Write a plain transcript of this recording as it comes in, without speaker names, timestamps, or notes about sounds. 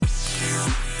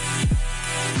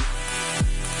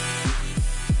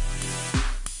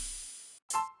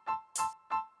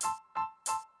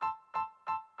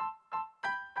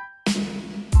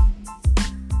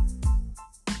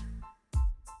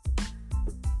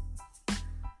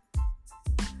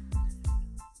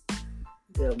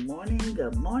Good morning,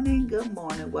 good morning, good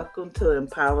morning. Welcome to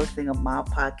Empower Single Mom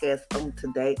Podcast on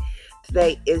today.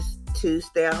 Today is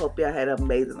Tuesday. I hope y'all had an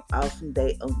amazing, awesome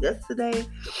day on yesterday.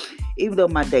 Even though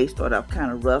my day started off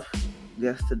kind of rough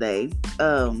yesterday,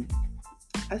 I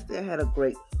still had a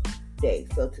great day.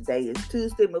 So today is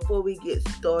Tuesday. Before we get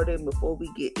started, before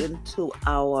we get into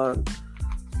our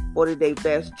 40-day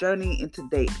fast journey into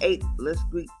day 8, let's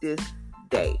greet this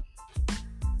day.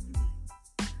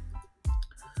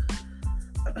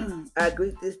 I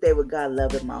greet this day with God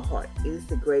love in my heart. It is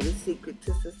the greatest secret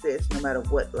to success no matter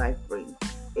what life brings.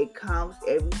 It calms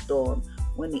every storm.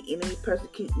 When the enemy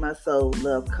persecutes my soul,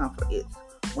 love comfort it.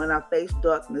 When I face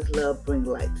darkness, love brings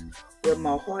light. When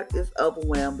my heart is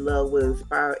overwhelmed, love will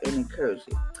inspire and encourage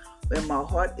it. When my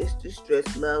heart is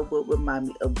distressed, love will remind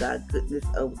me of God's goodness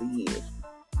over the years.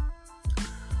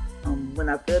 When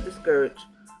I feel discouraged,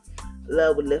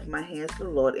 love will lift my hands to the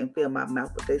Lord and fill my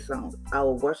mouth with a song. I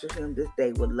will worship Him this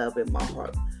day with love in my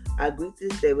heart. I greet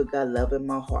this day with God love in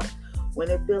my heart. When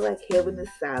it feels like heaven is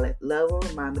silent, love will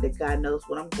remind me that God knows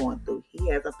what I'm going through. He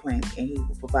has a plan and He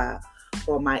will provide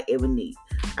for my every need.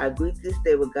 I greet this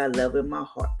day with God love in my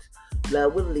heart.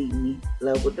 Love will lead me.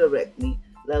 Love will direct me.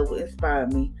 Love will inspire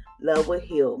me. Love will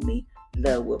heal me.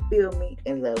 Love will fill me.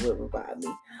 And love will revive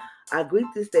me. I greet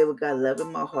this day with God love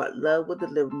in my heart. Love will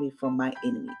deliver me from my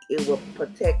enemy. It will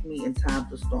protect me in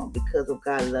times of storm. Because of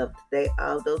God's love today,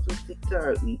 all those who seek to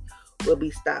hurt me will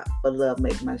be stopped. But love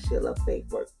makes my shield of faith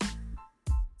work.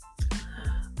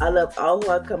 I love all who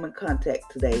I come in contact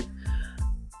today.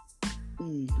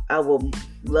 I will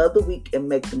love the weak and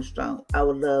make them strong. I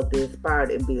will love the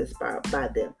inspired and be inspired by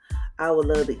them. I will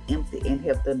love the empty and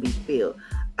help them be filled.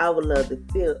 I will love the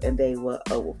filled and they will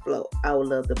overflow. I will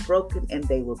love the broken and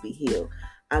they will be healed.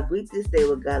 I greet this day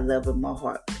with God love in my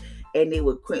heart, and it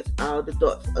will quench all the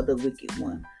darts of the wicked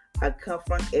one. I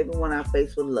confront everyone I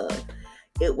face with love.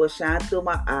 It will shine through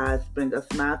my eyes, bring a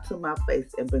smile to my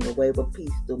face, and bring a wave of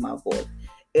peace through my voice.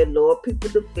 It lower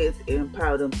people's defense and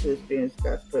empower them to experience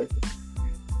God's presence.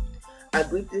 I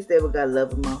greet this day with God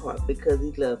love in my heart because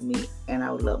He loved me, and I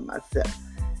will love myself,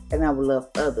 and I will love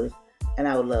others, and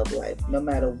I will love life. No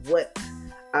matter what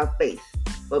I face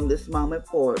from this moment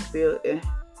forward, fear and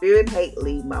hate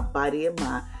leave my body and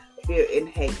mind. Fear and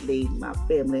hate leave my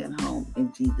family and home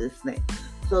in Jesus' name.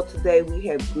 So today we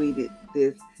have greeted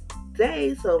this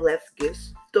day. So let's get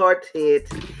started.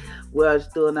 We're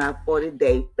doing our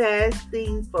 40-day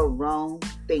fasting for wrong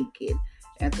thinking.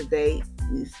 And today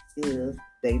is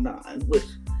day 9, which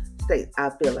states I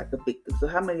feel like a victim. So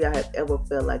how many of y'all have ever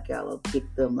felt like y'all a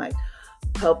victim? Like,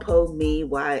 po me,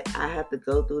 why I have to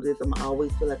go through this? I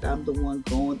always feel like I'm the one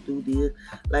going through this.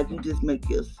 Like you just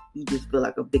feel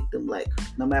like a victim. Like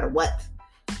no matter what,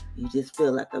 you just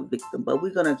feel like a victim. But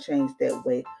we're gonna change that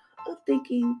way of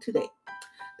thinking today.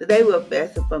 Today we're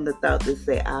fasting from the thought that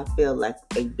say I feel like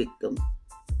a victim.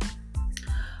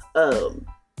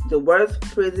 The worst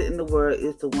prison in the world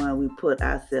is the one we put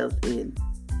ourselves in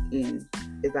is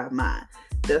our mind.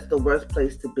 That's the worst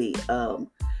place to be.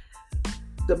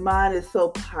 The mind is so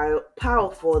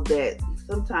powerful that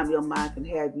sometimes your mind can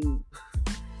have you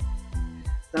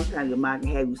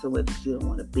somewhere that you don't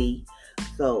want to be.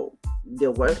 So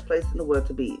the worst place in the world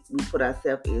to be, we put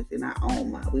ourselves is in our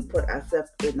own mind. We can't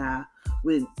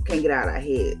get out of our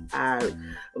head. I'm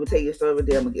gonna tell you a story, but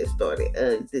then I'm gonna get started.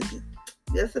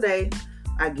 Yesterday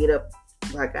I get up,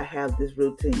 like I have this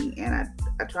routine, and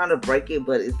I try to break it,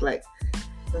 but it's like,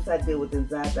 since I deal with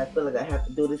anxiety, I feel like I have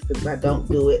to do this, because if I don't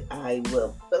do it, I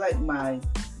will feel like my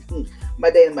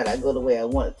day might not go the way I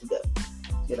want it to go.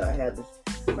 You know, I have this,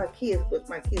 my kids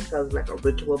call it like a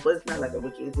ritual, but it's not like a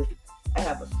ritual. It's just, I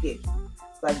have a schedule.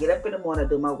 So I get up in the morning, I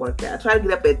do my workout. I try to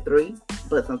get up at 3,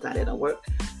 but sometimes it don't work.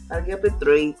 I get up at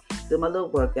 3, do my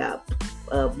little workout,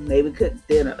 maybe cook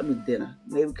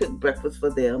maybe cook breakfast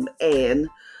for them, and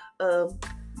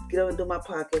get up and do my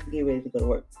podcast and get ready to go to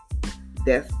work.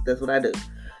 That's what I do.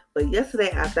 But yesterday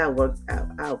after I worked out,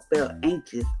 I felt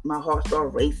anxious. My heart started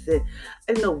racing.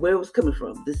 I didn't know where it was coming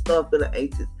from. Just started feeling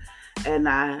anxious. And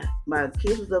my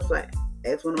kids was up, so I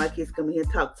asked one of my kids to come in here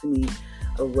and talk to me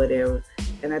or whatever.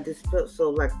 And I just felt so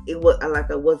like I was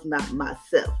not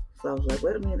myself. So I was like,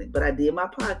 wait a minute. But I did my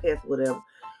podcast, whatever.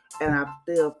 And I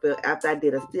still felt, after I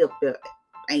did, I still felt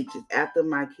anxious. After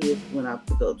my kids went off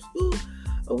to go to school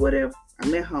or whatever,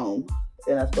 I'm at home.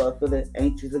 And I started feeling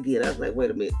anxious again. I was like,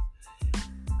 wait a minute.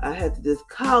 I had to just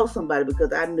call somebody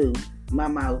because I knew my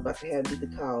mom was about to have me to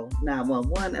call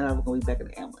 911 and I was going to be back in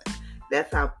the ambulance.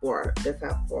 That's how far.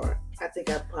 I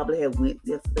think I probably had went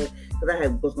yesterday because I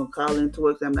was going to call into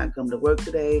work. So I'm not coming to work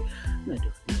today. I'm not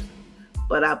doing nothing.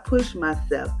 But I pushed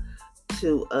myself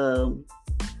to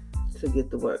to get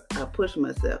to work. I push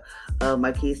myself.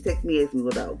 My kids text me, ask me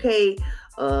was I okay.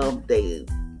 They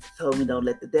told me don't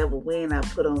let the devil win. I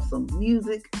put on some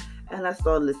music and I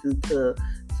started listening to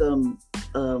some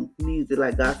music,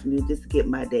 like gospel music, just to get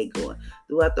my day going.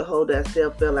 Throughout the whole day, I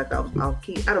still felt like I was off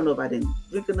key. I don't know if I didn't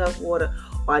drink enough water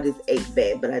or I just ate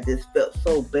bad, but I just felt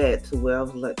so bad to where I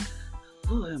was like,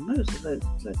 Lord have mercy, like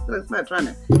not trying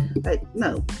to,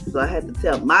 no. So I had to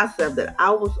tell myself that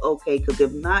I was okay, because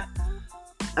if not,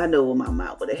 I know where my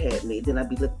mom would have had me. Then I'd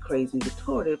be looking crazy and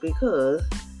retarded because,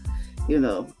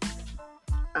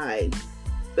 I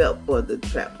felt for the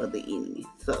trap of the enemy.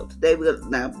 So today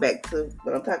now back to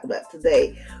what I'm talking about.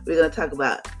 Today we're gonna talk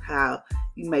about how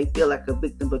you may feel like a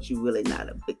victim, but you're really not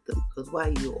a victim, because why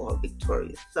you are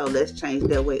victorious. So let's change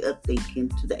that way of thinking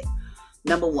today.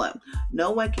 Number one,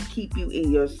 no one can keep you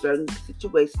in your certain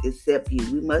situation except you.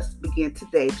 We must begin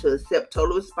today to accept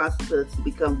total responsibility to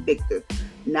become victors,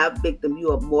 not victim.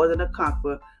 You are more than a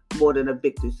conqueror, more than a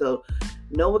victor. So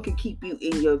no one can keep you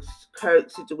in your current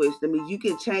situation. That means you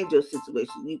can change your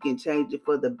situation. You can change it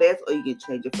for the best or you can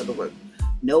change it for the worst.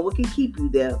 No one can keep you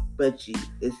there but you,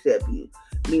 except you.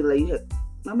 Meaning, like,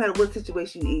 no matter what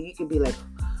situation you're in, you can be like,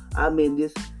 I'm in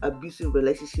this abusive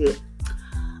relationship.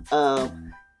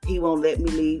 He won't let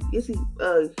me leave. You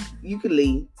can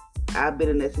leave. I've been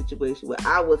in that situation where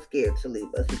I was scared to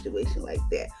leave a situation like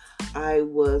that.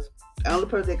 The only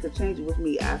person that could change it was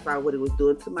me. I saw what it was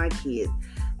doing to my kids.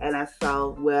 And I saw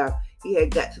where he had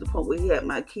got to the point where he had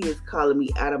my kids calling me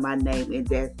out of my name. And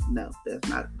that's a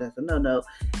no-no.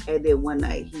 And then one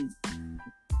night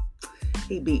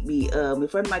he beat me in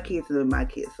front of my kids, and then my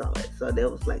kids saw it. So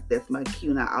that was like, that's my cue.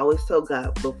 And I always told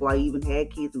God, before I even had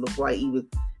kids and before I even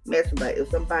met somebody, if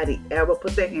somebody ever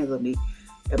put their hands on me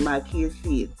and my kids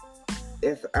see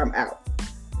it, I'm out.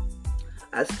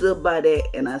 I stood by that,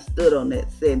 and I stood on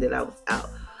that, saying that I was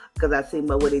out. Because I seen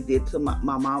what they did to my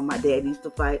mom and my dad used to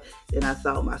fight. Then I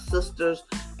saw my sisters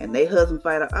and their husband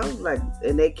fight. I was like,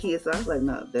 and their kids, so I was like,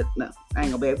 no, I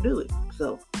ain't gonna be able to do it.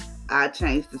 So I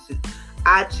changed it.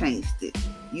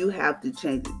 You have to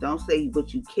change it. Don't say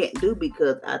what you can't do,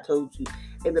 because I told you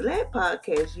in the last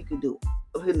podcast you can do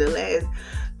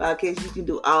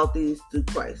all things through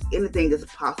Christ. Anything is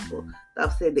possible.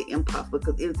 I've said the impossible,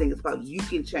 because anything is possible. You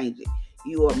can change it.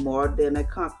 You are more than a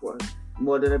conqueror,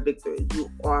 more than a victor.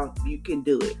 You can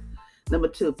do it. Number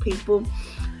two, people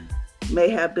may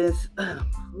have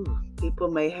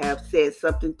said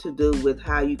something to do with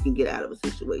how you can get out of a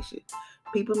situation.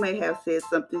 People may have said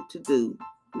something to do.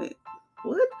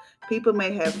 People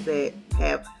may have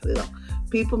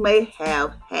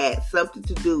had something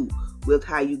to do with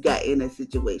how you got in a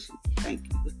situation.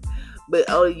 Thank you. But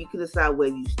only you can decide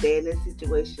whether you stay in this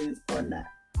situation or not.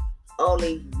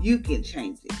 Only you can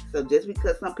change it. So just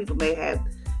because some people may have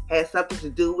had something to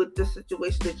do with the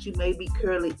situation that you may be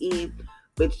currently in,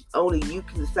 but only you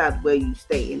can decide where you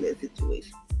stay in that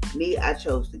situation. Me, I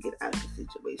chose to get out of the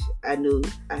situation. I knew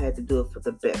I had to do it for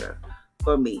the better,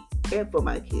 for me and for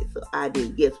my kids. So I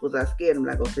did. Yes, was I scared? I'm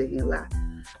not gonna sit here and lie.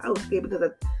 I was scared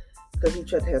because he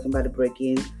tried to have somebody break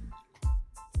into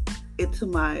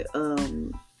my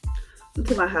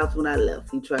house when I left.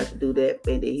 He tried to do that,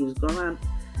 and then he was going around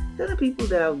telling people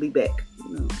that I would be back.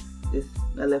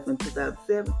 I left in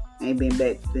 2007. I ain't been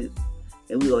back since,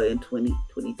 and we are in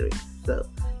 2023. So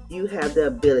you have the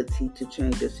ability to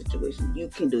change the situation. You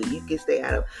can do it. You can stay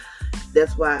out of.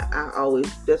 That's why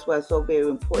it's so very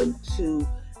important to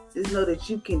just know that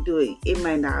you can do it. You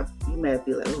may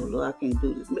feel like, oh Lord, I can't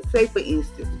do this. Say for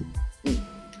instance,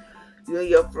 you and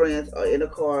your friends are in a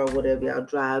car or whatever, y'all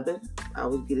driving. I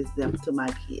always get example to my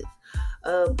kids.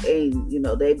 And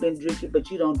they've been drinking, but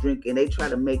you don't drink, and they try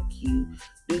to make you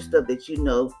do stuff that you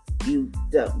don't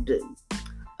do.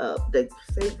 They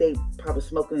say they probably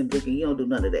smoking and drinking. You don't do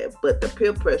none of that. But the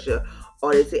peer pressure,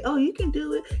 or they say, oh, you can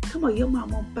do it. Come on, your mom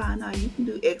won't find out. You can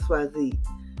do X, Y, Z.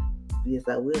 Yes,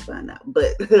 I will find out.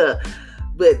 But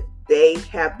they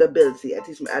have the ability. I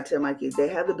tell my kids, they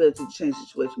have the ability to change the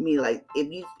situation. Meaning, like,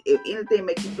 if anything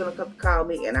makes you feel come call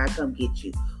me and I come get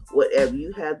you. Whatever,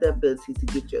 you have the ability to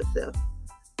get yourself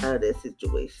out of that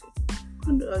situation.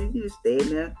 You can just stay in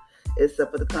there and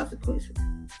suffer the consequences.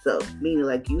 So, meaning,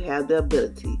 like, you have the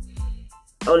ability.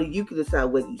 Only you can decide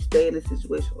whether you stay in the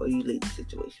situation or you leave the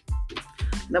situation.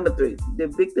 Number 3, the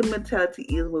victim mentality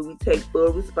is when we take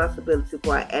full responsibility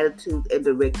for our attitudes and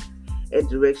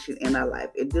direction in our life.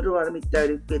 In Deuteronomy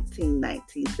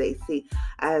 30:15-19 says, see,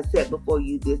 I have set before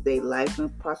you this day life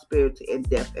and prosperity and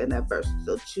death and adversity.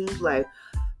 So choose life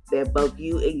that both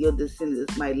you and your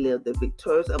descendants might live the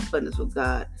victorious abundance of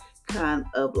God kind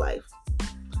of life.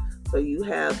 So you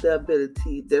have the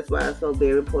ability. That's why it's so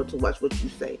very important to watch what you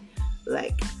say.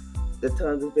 Like, the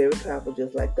tongue is very powerful,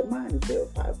 just like the mind is very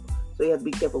powerful. So you have to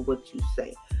be careful what you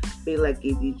say. Be like,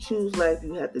 if you choose life,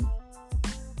 you have to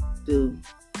do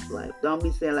life. Don't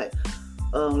be saying like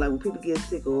when people get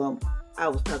sick. Or I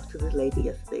was talking to this lady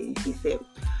yesterday, and she said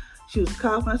she was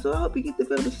coughing. I said, I hope you get the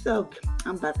feeling. She said, okay,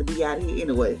 I'm about to be out of here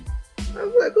anyway. I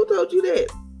was like, who told you that?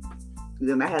 And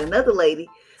then I had another lady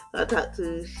I talked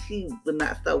to. She would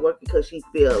not start working because she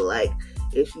feel like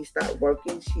if she stopped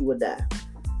working, she would die.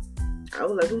 I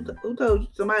was like, who told you?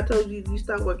 Somebody told you if you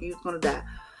stop working, you're going to die.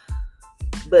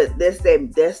 But that's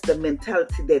the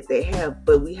mentality that they have.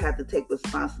 But we have to take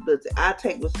responsibility. I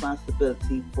take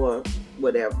responsibility for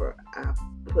whatever I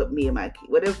put me in my kid.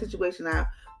 Whatever situation I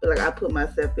feel like I put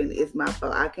myself in, it's my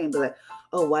fault. I can't be like,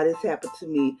 oh, why this happened to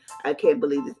me? I can't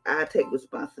believe this. I take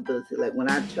responsibility. Like when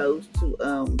I chose to,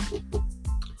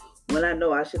 when I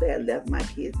know I should have left my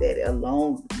kids daddy a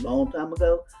long time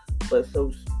ago, but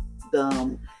so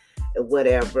dumb and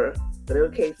whatever the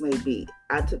case may be,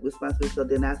 I took responsibility. So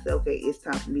then I said, okay, it's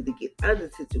time for me to get out of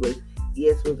the situation.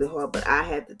 Yes, was it hard, but I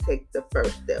had to take the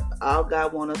first step. All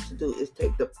God wants us to do is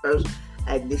take the first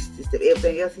initiative step.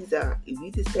 Everything else, He said, if you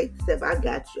just take the step, I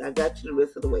got you the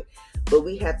rest of the way. But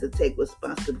we have to take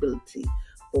responsibility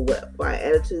for our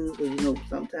attitudes. Because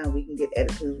sometimes we can get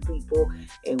attitudes with people,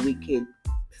 and we can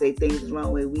say things the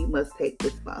wrong way. We must take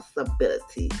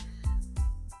responsibility.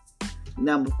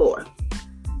 Number 4.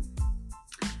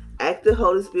 Ask the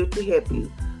Holy Spirit to help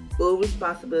you. Full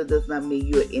responsibility does not mean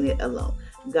you're in it alone.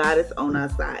 God is on our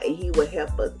side, and He will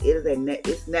help us.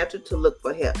 It's natural to look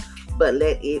for help, but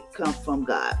let it come from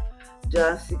God.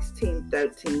 John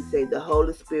 16:13 says the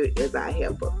Holy Spirit is our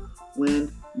helper.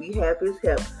 When we have His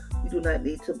help, we do not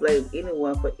need to blame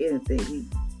anyone for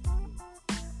anything.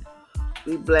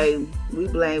 We blame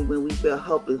when we feel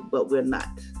hopeless, but we're not.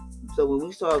 So when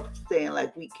we start saying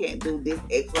like we can't do this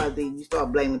X, Y, Z, we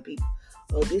start blaming people.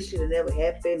 Oh, this should have never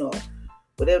happened, or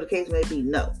whatever the case may be.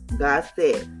 No, God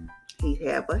said He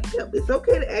have a help. It's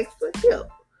okay to ask for help.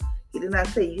 He did not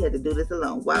say you had to do this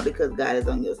alone. Why? Because God is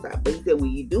on your side. But He said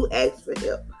when you do ask for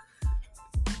help,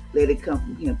 let it come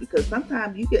from Him. Because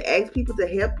sometimes you can ask people to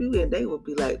help you, and they will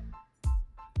be like,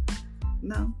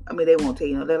 no. I mean, they won't tell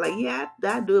you. They're like, yeah,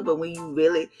 I do it. But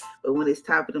when it's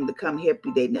time for them to come help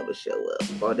you, they never show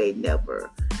up, or they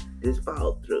never just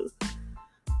fall through.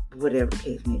 Whatever the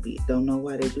case may be. Don't know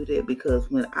why they do that, because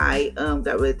when I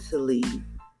got ready to leave,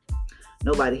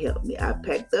 nobody helped me. I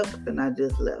packed up and I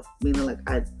just left. Meaning like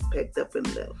I packed up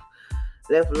and left.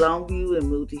 Left Longview and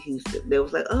moved to Houston. They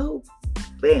was like, oh,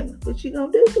 family, what you gonna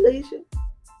do, Felicia?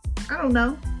 I don't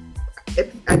know.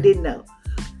 I didn't know.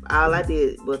 All I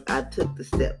did was I took the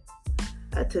step.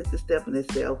 I took the step and they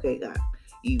said, okay, God,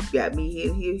 you got me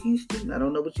here in Houston. I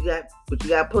don't know what you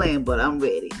got planned, but I'm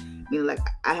ready. Meaning like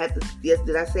I had to, yes,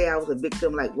 did I say I was a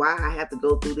victim? Like why I have to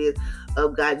go through this? Oh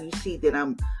God, you see that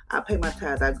I pay my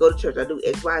tithes, I go to church, I do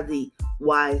X, Y, Z.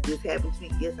 Why is this happening to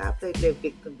me? Yes, I played that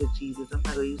victim with Jesus. I'm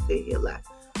not going to say here a lot.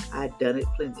 I've done it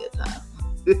plenty of times.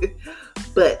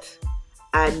 But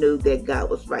I knew that God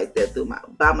was right there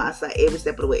by my side every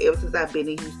step of the way. Ever since I've been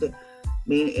in Houston,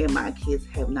 me and my kids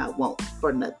have not want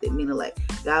for nothing. Meaning like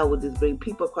God would just bring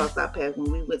people across our path.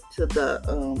 When we went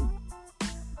to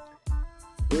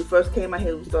when we first came out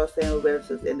here, we started staying with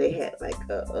relatives, and they had like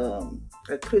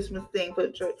a Christmas thing for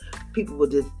the church. People were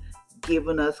just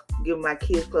giving my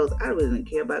kids clothes. I really didn't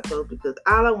care about clothes, because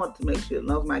all I wanted to make sure, as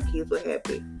long as my kids were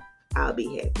happy, I'll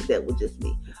be happy. That was just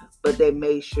me. But they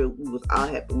made sure we was all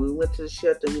happy. When we went to the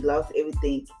shelter, we lost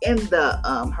everything in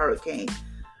the hurricane.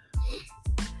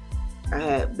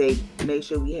 They made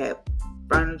sure we had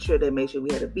furniture. They made sure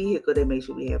we had a vehicle. They made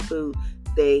sure we had food.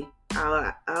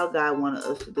 All God wanted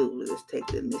us to do was just take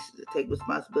the initiative, take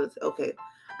responsibility. Okay,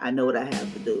 I know what I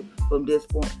have to do. From this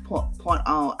point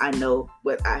on, I know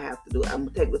what I have to do. I'm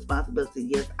going to take responsibility.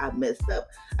 Yes, I messed up.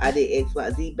 I did X,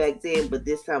 Y, Z back then, but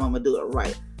this time I'm going to do it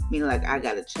right. Meaning like I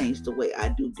got to change the way I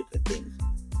do different things.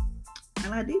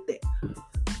 And I did that.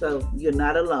 So you're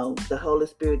not alone. The Holy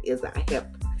Spirit is our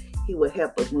helper. He will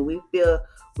help us. When we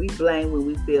blame when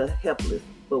we feel helpless,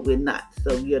 but we're not.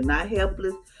 So you're not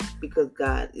helpless, because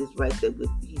God is right there with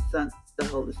you. He sent the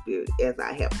Holy Spirit as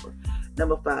our helper.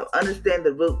 Number 5, understand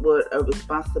the root word of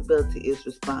responsibility is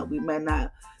respond. We may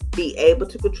not be able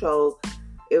to control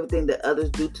everything that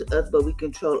others do to us, but we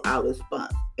control our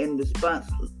response. In response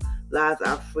lies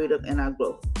our freedom and our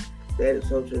growth. That is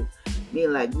so true.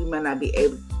 Meaning like we may not be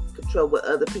able to control what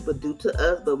other people do to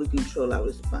us, but we control our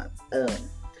response.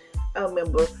 I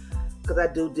remember, because I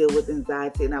do deal with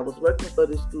anxiety, and I was working for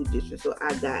the school district, so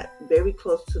I got very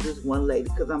close to this one lady,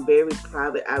 because I'm very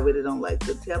private. I really don't like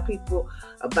to tell people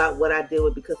about what I deal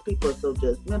with, because people are so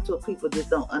judgmental. People just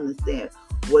don't understand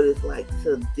what it's like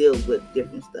to deal with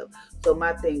different stuff. So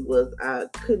my thing was I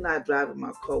could not drive in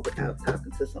my car without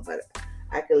talking to somebody.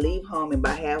 I could leave home and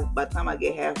by the time I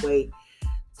get halfway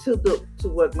to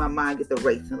work, my mind get the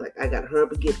racing. Like I gotta hurry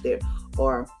up and get there.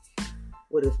 Or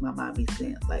what is my mind be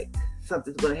saying? Like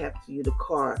something's gonna happen to you in the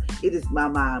car. It is my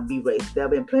mind be racing. There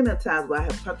have been plenty of times where I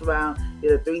have turned around,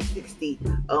 did a 360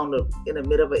 in the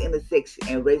middle of an intersection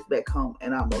and raced back home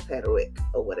and almost had a wreck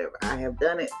or whatever. I have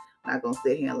done it. I'm not gonna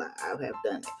sit here and lie. I have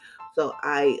done it. So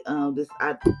I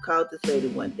called this lady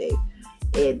one day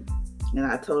and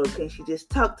I told her, can she just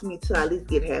talk to me till I at least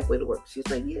get halfway to work? She's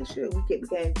like, yeah, sure. We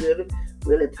became good,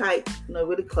 really tight,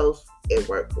 really close at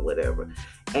work or whatever.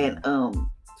 And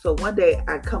so one day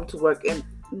I come to work and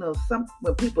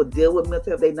when people deal with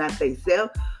mental health, they not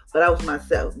themselves, but I was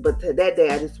myself. But to that day,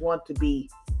 I just want to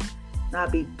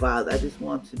not be bothered. I just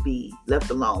want to be left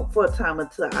alone for a time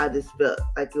until I just felt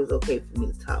like it was okay for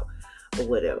me to talk or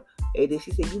whatever. And then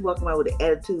she said, you walking around with an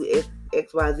attitude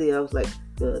XYZ. I was like,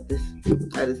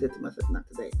 I just said to myself, not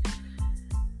today.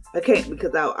 I can't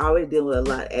because I already deal with a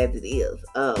lot as it is.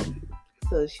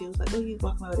 So she was like, oh, you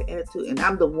walking around with an attitude. And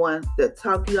I'm the one that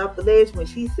talked you off the ledge. When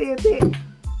she said that,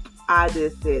 I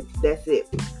just said, that's it.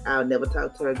 I'll never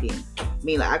talk to her again. I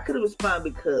mean, like, I could have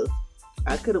responded because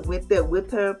I could have went there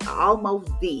with her. I almost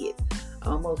did. I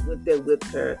almost went there with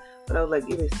her. But I was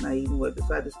like, it is not even worth it.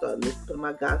 So I just started listening, putting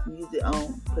my gospel music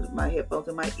on, putting my headphones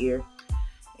in my ear,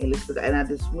 and listen to God. And I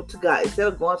just went to God. Instead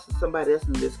of going to somebody else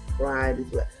and just cry,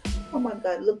 just like, oh my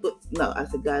God, look what, no. I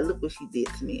said, God, look what she did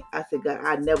to me. I said, God,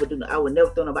 I would never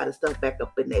throw nobody's stuff back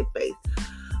up in their face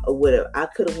or whatever. I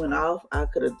could have went off. I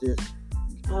could have just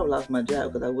probably lost my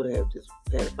job because I would have just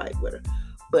had a fight with her.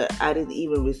 But I didn't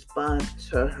even respond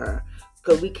to her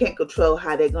because we can't control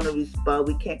how they're going to respond.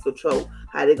 We can't control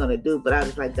how they're going to do. But I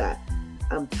was like, God,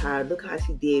 I'm tired. Look how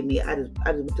she did me. I just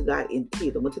went to God in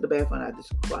tears. I went to the bathroom and I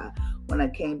just cried. When I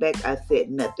came back, I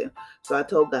said nothing. So I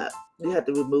told God, you have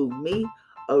to remove me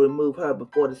or remove her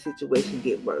before the situation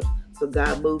get worse. So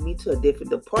God moved me to a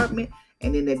different department.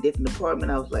 And in that different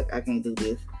department, I was like, I can't do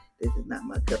this. This is not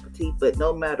my cup of tea. But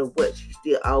no matter what, she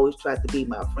still always tried to be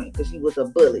my friend because she was a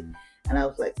bully. And I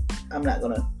was like, I'm not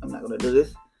gonna do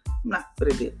this. I'm not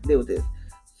gonna deal with this.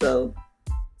 So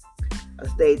I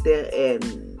stayed there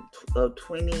and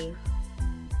 20.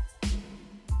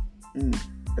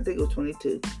 I think it was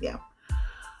 22. Yeah.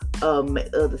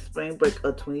 The spring break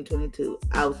of 2022.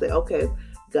 I would say, okay,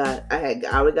 God, I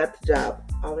already got the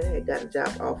job. I already had got a job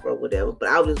offer or whatever, but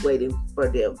I was just waiting for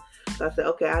them. So I said,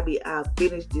 okay, I'll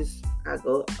finish this. I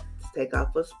go take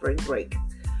off for spring break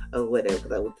or whatever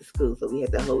because I went to school. So we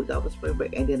had the whole week off for spring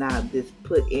break. And then I just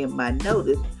put in my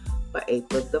notice for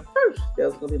April the 1st. That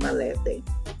was going to be my last day.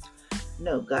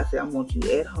 No, God said, I want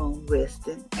you at home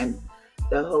resting. And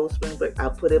the whole spring break, I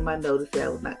put in my notice that I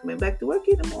was not coming back to work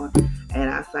anymore. And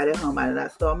I sat at home. I did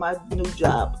not start my new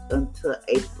job until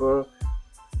April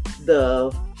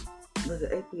the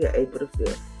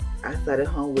 5th. I sat at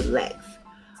home relaxed.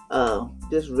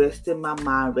 Just resting my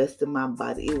mind, resting my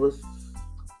body. It was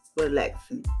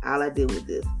relaxing. All I did was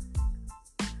this.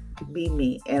 Be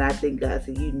me. And I think God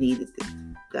said, you needed this.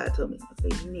 God told me,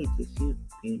 okay, you need this. You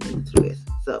need to rest.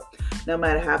 So no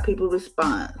matter how people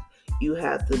respond, you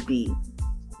have to be,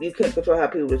 you can't control how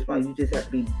people respond. You just have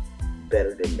to be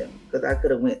better than them. Because I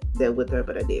could have went there with her,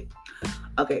 but I did.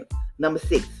 Okay. Number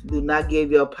 6, do not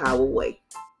give your power away.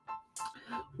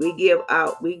 We give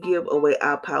away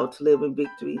our power to live in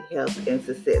victory, health, and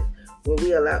success. When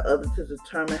we allow others to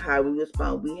determine how we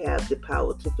respond, we have the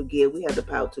power to forgive, we have the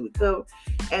power to recover,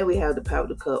 and we have the power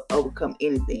to overcome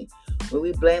anything. When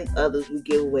we blame others, we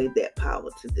give away that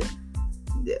power to them.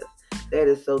 Yes, that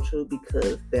is so true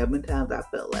because there have been times I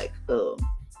felt like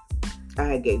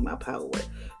I gave my power away.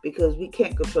 Because we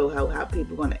can't control how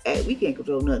people are going to act. We can't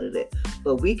control none of that.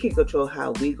 But we can control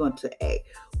how we're going to act.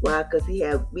 Why? Because we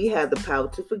have the power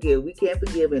to forgive. We can't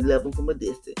forgive and love them from a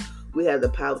distance. We have the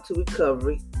power to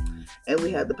recovery. And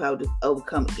we have the power to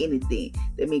overcome anything.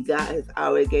 That means God has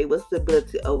already gave us the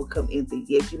ability to overcome anything.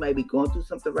 Yes, you may be going through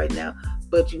something right now,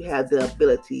 but you have the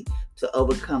ability to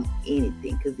overcome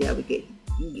anything. Because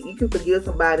you can forgive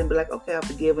somebody and be like, okay, I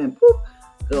forgive him. Poof,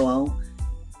 go on.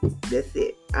 That's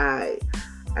it. I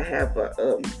have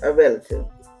a relative,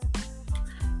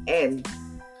 and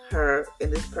her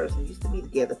and this person used to be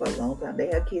together for a long time. They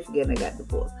had kids together and they got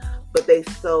divorced. But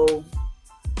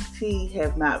she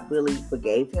have not really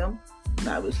forgave him.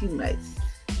 Not really. She might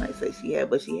say she had,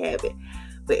 but she haven't.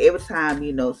 But every time,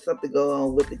 something go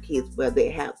on with the kids where they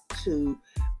have to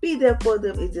be there for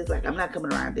them, it's just like, I'm not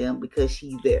coming around them because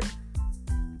she's there.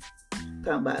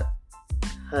 Talking about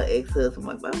her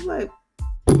ex-husband. I was like,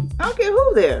 I don't care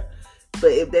who's there.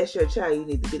 But if that's your child, you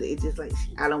need to be there. It's just like,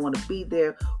 I don't want to be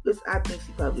there. Because I think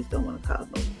she probably just don't want to cause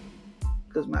no,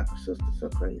 because my sister's so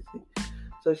crazy.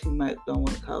 So she might don't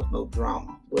want to cause no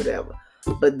drama, whatever.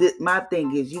 But my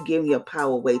thing is, you giving your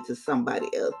power away to somebody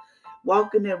else.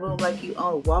 Walk in that room like you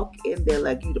own. Walk in there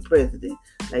like you the president.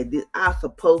 Like this, I'm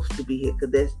supposed to be here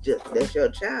because that's your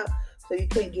child. So you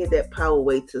can't give that power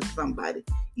away to somebody.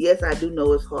 Yes, I do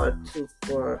know it's hard to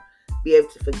be able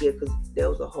to forgive, because there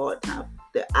was a hard time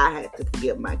that I had to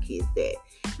forgive my kid's dad.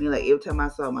 I mean, like every time I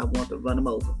saw him, I wanted to run him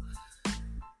over.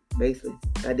 Basically,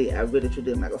 I did. I really truly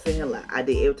did. I'm not gonna say him a lot. I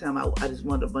did. Every time I just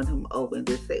wanted to run him over and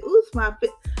just say, "Ooh, it's my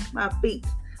feet,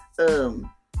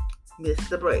 missed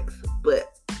the brakes."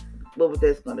 But what was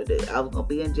that gonna do? I was gonna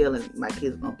be in jail and my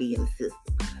kids were gonna be in the system.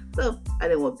 So I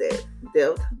didn't want that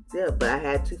dealt there, but I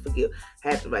had to forgive.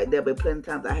 I had to write there, but plenty of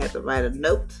times I had to write a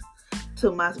note to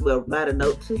write a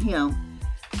note to him,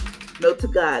 note to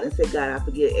God, and say, God, I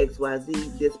forgive X, Y,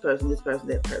 Z, this person,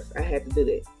 that person. I had to do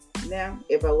that. Now,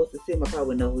 if I was to see him, I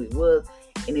probably know who he was,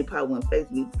 and he probably wouldn't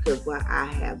face me, because why? I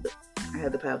have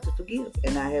the power to forgive,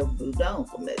 and I have moved on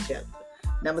from that chapter.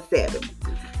 Number 7,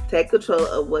 take control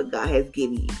of what God has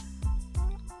given you.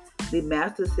 The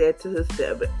master said to his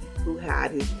servant who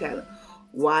had his talent,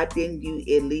 why didn't you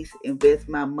at least invest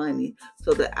my money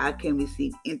so that I can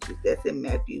receive interest? That's in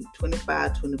Matthew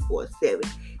 25:24-7.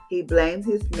 He blamed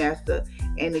his master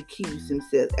and accused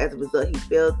himself. As a result, he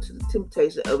fell to the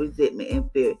temptation of resentment and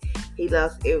fear. He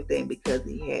lost everything because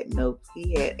he had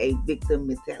a victim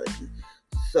mentality.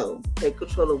 So take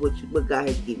control of what God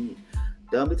has given you.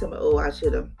 Don't be talking about, oh, I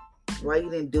should have. Why you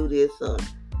didn't do this? Or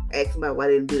ask about why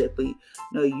they didn't do that for you.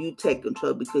 No, you take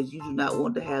control, because you do not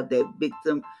want to have that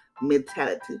victim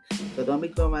mentality. So don't be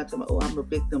going around talking about, oh, I'm a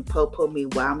victim, po me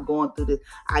while I'm going through this.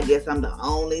 I guess I'm the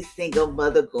only single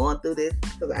mother going through this,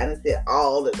 because I done said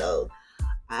all of those.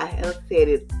 I have said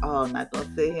it all. I'm not going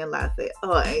to sit here and lie and say,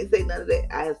 oh, I ain't say none of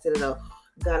that. I have said it all.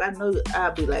 God, I know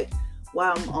I'll be like, why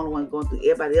I'm the only one going through?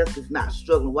 Everybody else is not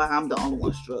struggling. Why I'm the only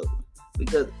one struggling?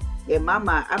 Because in my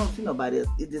mind, I don't see nobody else.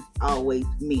 It's just always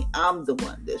me. I'm the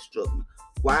one that's struggling.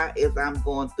 Why? If I'm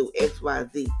going through X, Y,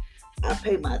 Z, I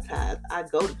pay my tithes. I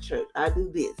go to church. I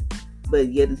do this. But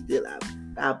yet and still,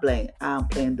 I blame. I'm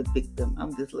playing the victim.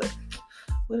 I'm just like,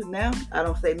 well, now I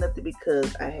don't say nothing,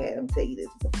 because I'm telling you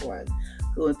this before I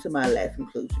go into my last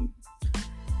conclusion.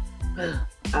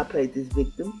 I played this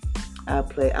victim. I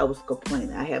was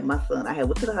complaining. I had my son. I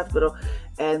went to the hospital,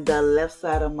 and the left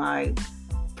side of my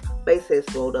face had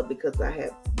swelled up because I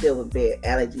had dealt with bad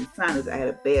allergy sinus. I had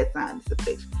a bad sinus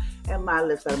infection, and my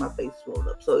left side of my face swelled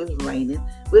up. So it was raining.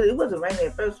 But it wasn't raining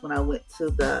at first when I went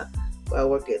to I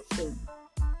work at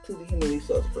to the human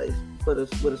resource place for the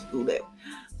school at.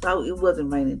 So it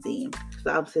wasn't raining then.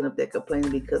 So I'm sitting up there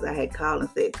complaining because I had called and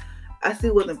said I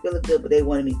still wasn't feeling good, but they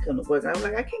wanted me to come to work. I was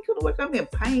like, I can't come to work. I'm in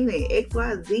pain and X,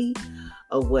 Y, Z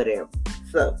or whatever.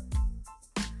 So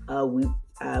I went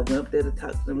up there to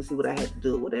talk to them and see what I had to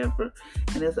do or whatever.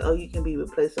 And they said, oh, you can be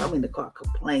replaced. So I'm in the car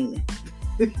complaining.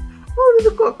 Who is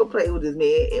the car complaining with this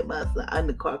man and my son? I'm in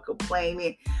the car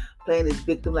complaining, playing this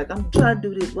victim like I'm trying to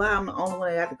do this. Why I'm the only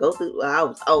one that got to go through? Well, I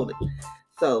was older.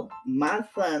 So my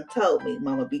son told me,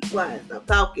 Mama, be quiet, stop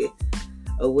talking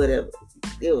or whatever.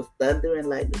 It was thunder and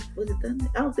lightning. Was it thunder?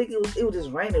 I don't think it was. It was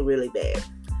just raining really bad.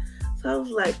 So I was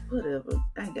like, whatever.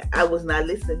 I was not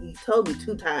listening. He told me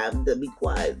 2 times to be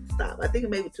quiet, stop. I think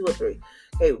maybe 2 or 3.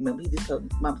 Hey, remember, he just told me,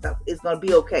 Mom, stop. It's going to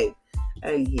be okay.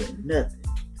 I ain't hearing nothing.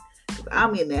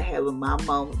 I'm in there having my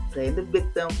mom playing the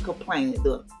victim, complaining,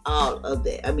 doing all of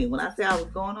that. I mean, when I say I was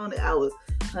going on it, I was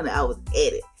at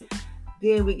it.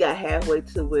 Then we got halfway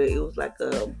to where it was like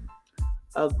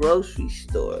a grocery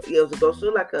store. It was a grocery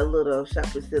store, like a little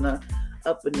shopping center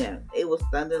up and down. It was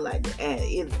thundering like that.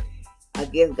 And I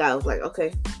guess God was like,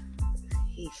 okay,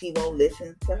 she won't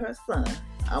listen to her son.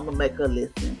 I'm going to make her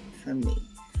listen to me.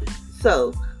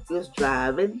 So we was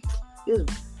driving.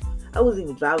 I wasn't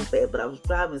even driving fast, but I was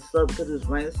driving slow because it was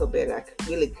raining so bad I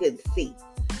really couldn't see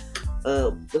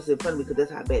what's in front of me, because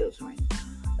that's how bad it was raining.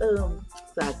 So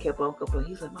I kept on complaining.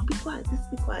 He's like, Mom, be quiet.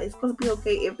 Just be quiet. It's going to be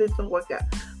okay. Everything's going to work out.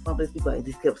 Mom, just be quiet.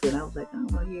 He just kept saying, I was like, I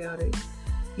don't want to hear all that.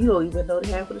 You don't even know the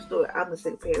half of the story. I'm the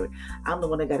second parent. I'm the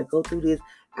one that got to go through this.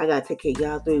 I got to take care of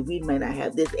y'all 3. We may not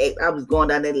have this. I was going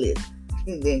down that list.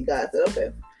 And then God said,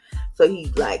 okay. So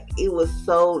he's like, it was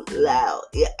so loud.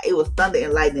 It was thunder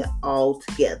and lightning all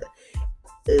together.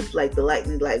 It's like the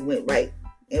lightning went right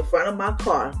in front of my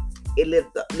car. It lit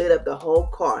up the whole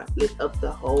car.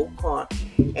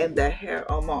 And the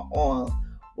hair on my arm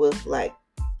was like,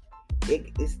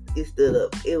 it stood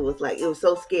up. It was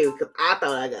so scary because I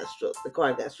thought I got struck. The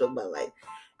car got struck by lightning.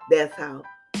 That's how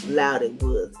loud it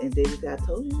was. And David said, I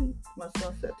told you, my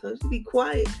son said, I told you to be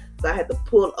quiet. So I had to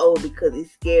pull over because it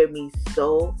scared me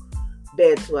so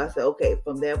bad too. I said, okay,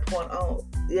 from that point on,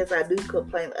 yes, I do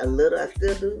complain a little. I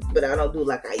still do, but I don't do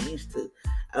like I used to.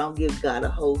 I don't give God a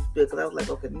whole spiel because I was like,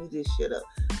 okay, let me just shut up.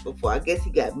 Before I guess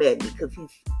he got mad at me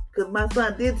because my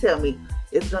son did tell me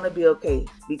it's gonna be okay,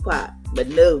 be quiet. But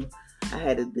no, I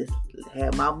had to just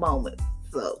have my moment.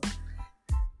 So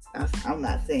I'm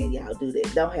not saying y'all do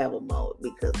that. Don't have a moment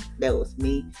because that was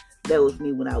me. That was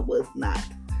me when I was not.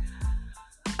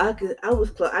 I was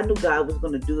close. I knew God was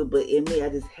gonna do it, but in me, I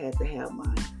just had to have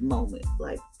my moment.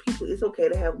 Like people, it's okay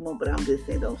to have a moment, but I'm just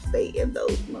saying don't stay in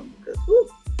those moments because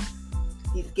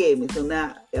he scared me. So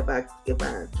now, if I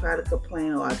try to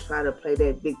complain or I try to play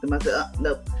that victim, I say,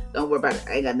 nope, don't worry about it.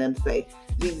 I ain't got nothing to say.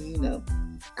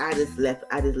 I just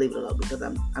leave it alone because I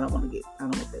don't want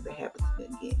that to happen to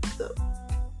me again. So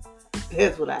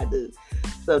that's what I do.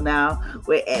 So now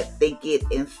we're at think it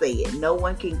and say it. No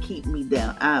one can keep me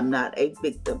down. I'm not a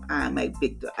victim. I'm a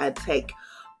victor. I take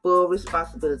full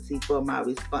responsibility for my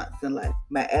response in life,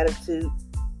 my attitude,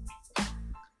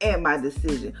 and my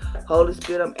decision. Holy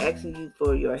Spirit, I'm asking you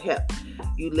for your help.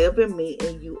 You live in me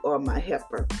and you are my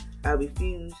helper. I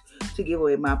refuse to give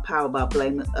away my power by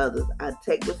blaming others. I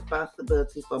take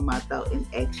responsibility for my thought and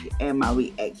action and my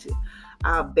reaction.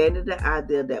 I abandon the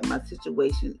idea that my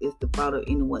situation is the fault of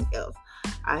anyone else.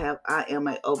 I am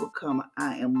an overcomer.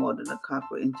 I am more than a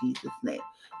conqueror in Jesus' name.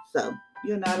 So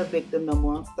you're not a victim no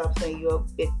more. Stop saying you're a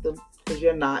victim because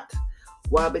you're not.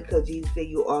 Why? Because Jesus said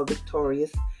you are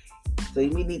victorious. So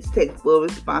we need to take full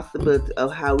responsibility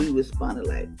of how we respond to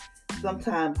life.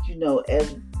 Sometimes,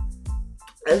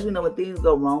 as we know, when things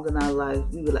go wrong in our life,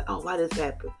 we be like, oh, why this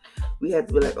happened? We have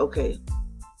to be like, okay,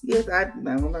 yes, I'm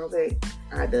not gonna say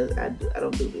I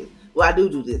don't do this. Well, I do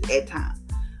this at times.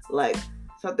 Like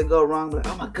something go wrong, like,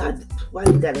 oh my God, why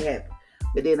did that happen?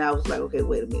 But then I was like, okay,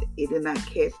 wait a minute. It did not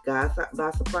catch God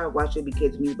by surprise. Why should it be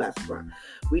catching me by surprise?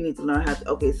 We need to learn how to,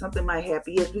 okay, something might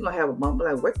happen. Yes, we're going to have a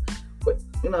moment like, what, but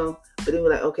then we're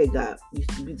like, okay, God,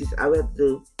 I have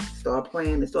to start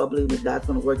praying and start believing that God's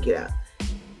going to work it out.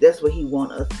 That's what he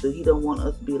wants us to do. He don't want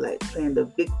us to be like playing the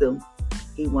victim.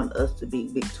 He wants us to be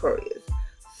victorious.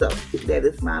 So that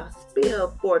is my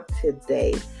spiel for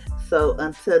today. So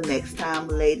until next time,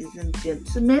 ladies and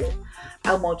gentlemen,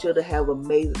 I want you to have an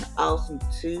amazing, awesome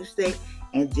Tuesday.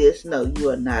 And just know you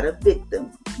are not a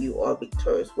victim. You are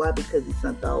victorious. Why? Because he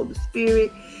sent the Holy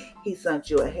Spirit. He sent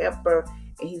you a helper.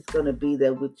 And he's going to be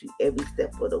there with you every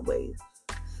step of the way.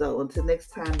 So until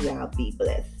next time, y'all be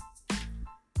blessed.